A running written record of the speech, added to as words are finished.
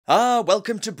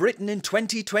Welcome to Britain in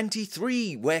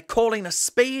 2023, where calling a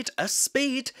spade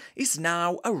is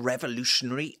now a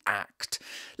revolutionary act.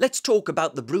 Let's talk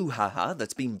about the brouhaha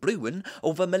that's been brewing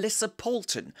over Melissa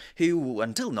Poulton, who,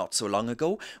 until not so long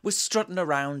ago, was strutting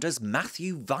around as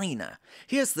Matthew Viner.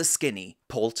 Here's the skinny.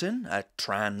 Poulton, a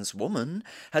trans woman,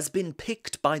 has been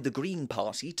picked by the Green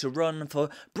Party to run for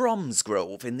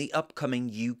Bromsgrove in the upcoming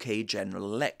UK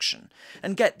general election.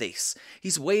 And get this,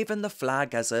 he's waving the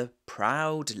flag as a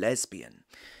proud lesbian.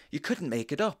 You couldn't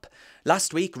make it up.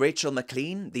 Last week, Rachel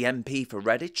Maclean, the MP for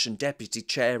Redditch and deputy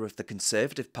chair of the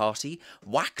Conservative Party,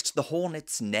 whacked the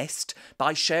hornet's nest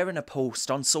by sharing a post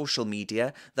on social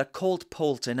media that called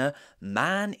Poulton a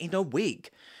man in a wig.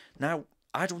 Now,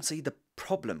 I don't see the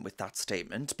problem with that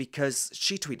statement because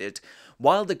she tweeted,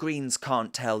 "While the Greens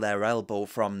can't tell their elbow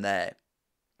from their..."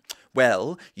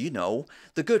 Well, you know,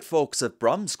 the good folks of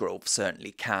Bromsgrove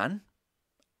certainly can.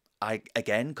 I,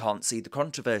 again, can't see the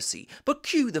controversy. But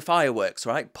cue the fireworks,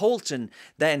 right? Poulton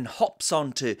then hops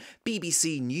on to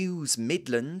BBC News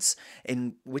Midlands,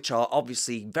 in which are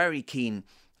obviously very keen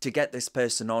to get this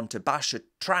person on to bash a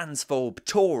transphobe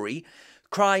Tory,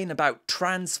 crying about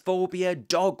transphobia,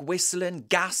 dog whistling,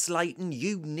 gaslighting,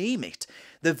 you name it.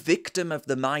 The victim of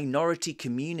the minority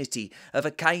community of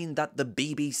a kind that the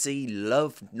BBC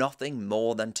love nothing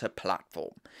more than to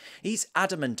platform. He's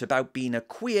adamant about being a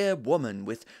queer woman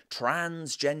with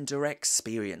transgender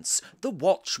experience, the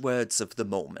watchwords of the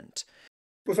moment.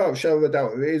 Without a shadow of a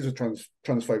doubt, it is a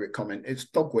transphobic comment. It's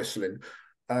dog whistling.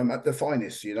 At the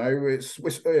finest, you know, it's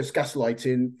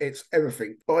gaslighting, it's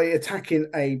everything. By attacking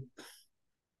a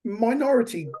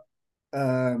minority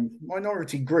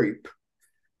group,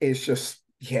 is just,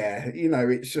 yeah, you know,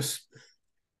 it's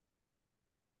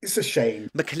a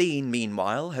shame. Maclean,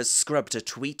 meanwhile, has scrubbed a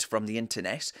tweet from the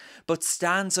internet, but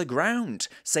stands aground,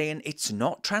 saying it's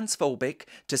not transphobic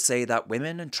to say that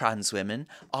women and trans women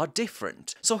are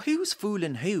different. So who's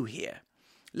fooling who here?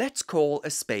 Let's call a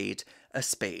spade a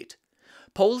spade.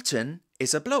 Poulton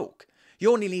is a bloke.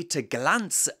 You only need to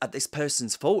glance at this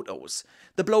person's photos.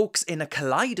 The bloke's in a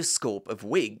kaleidoscope of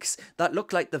wigs that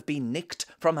look like they've been nicked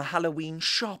from a Halloween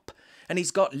shop. And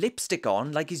he's got lipstick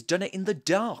on like he's done it in the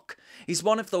dark. He's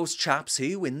one of those chaps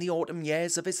who, in the autumn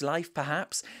years of his life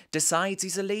perhaps, decides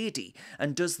he's a lady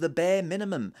and does the bare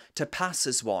minimum to pass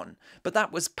as one. But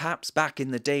that was perhaps back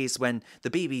in the days when the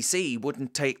BBC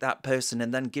wouldn't take that person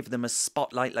and then give them a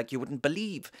spotlight like you wouldn't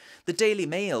believe. The Daily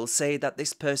Mail say that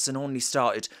this person only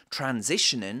started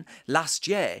transitioning last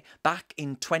year. Back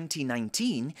in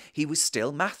 2019, he was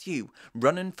still Matthew,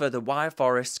 running for the Wyre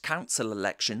Forest Council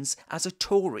elections as a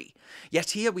Tory.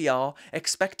 Yet here we are,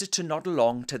 expected to nod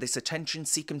along to this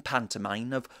attention-seeking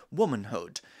pantomime of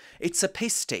womanhood. It's a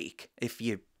piss take, if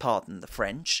you pardon the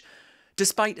French.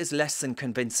 Despite his less than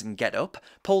convincing get-up,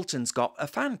 Poulton's got a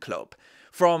fan club.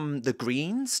 From the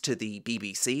Greens to the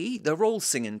BBC, they're all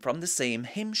singing from the same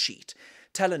hymn sheet,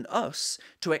 telling us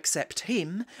to accept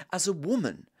him as a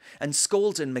woman, and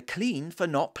scolding Maclean for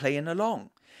not playing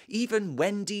along. Even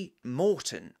Wendy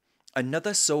Morton,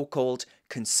 another so-called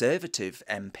Conservative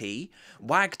MP,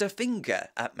 wagged a finger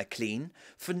at Maclean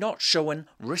for not showing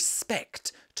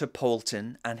respect to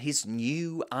Poulton and his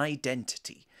new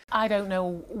identity. I don't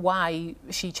know why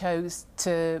she chose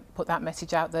to put that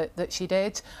message out that she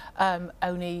did.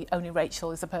 Only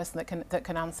Rachel is the person that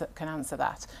can answer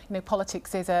that. You know,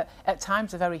 politics is at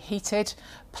times a very heated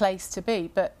place to be,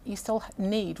 but you still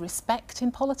need respect in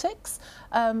politics.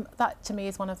 That to me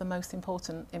is one of the most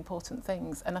important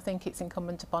things, and I think it's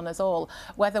incumbent upon us all,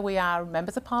 whether we are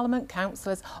members of Parliament,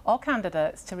 councillors or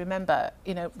candidates, to remember,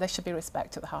 you know, there should be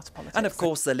respect at the heart of politics. And of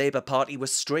course the Labour Party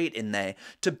was straight in there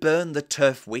to burn the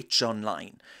turf witch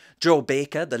online. Joe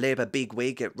Baker, the Labour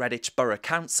bigwig at Redditch Borough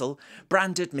Council,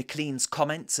 branded Maclean's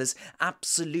comments as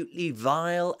absolutely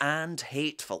vile and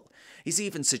hateful. He's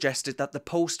even suggested that the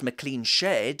post Maclean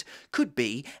shared could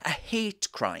be a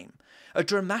hate crime. A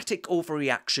dramatic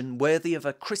overreaction worthy of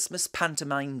a Christmas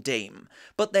pantomime dame.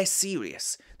 But they're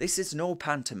serious. This is no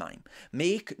pantomime.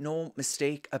 Make no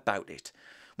mistake about it.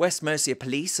 West Mercia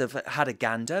Police have had a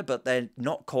gander, but they're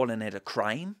not calling it a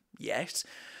crime yet.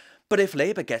 But if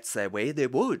Labour gets their way, they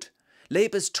would.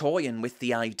 Labour's toying with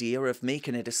the idea of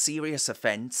making it a serious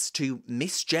offence to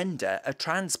misgender a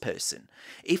trans person.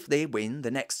 If they win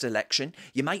the next election,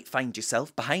 you might find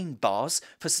yourself behind bars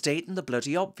for stating the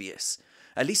bloody obvious.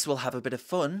 At least we'll have a bit of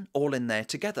fun all in there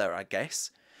together, I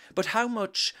guess. But how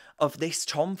much of this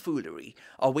tomfoolery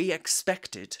are we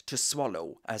expected to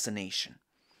swallow as a nation?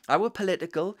 Our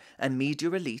political and media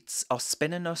elites are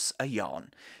spinning us a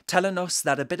yarn, telling us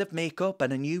that a bit of makeup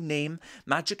and a new name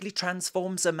magically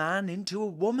transforms a man into a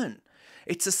woman.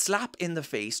 It's a slap in the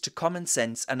face to common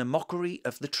sense and a mockery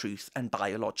of the truth and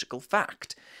biological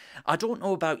fact. I don't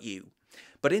know about you,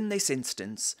 but in this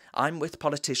instance, I'm with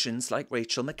politicians like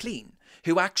Rachel Maclean,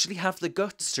 who actually have the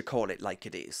guts to call it like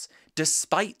it is,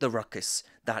 despite the ruckus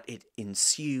that it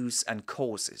ensues and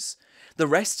causes. The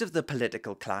rest of the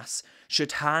political class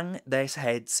should hang their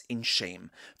heads in shame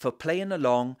for playing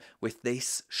along with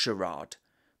this charade.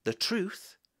 The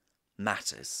truth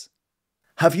matters.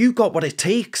 Have you got what it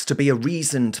takes to be a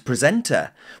reasoned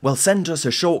presenter? Well, send us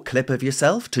a short clip of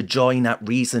yourself to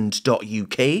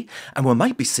join@reasoned.uk and we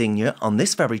might be seeing you on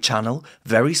this very channel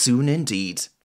very soon indeed.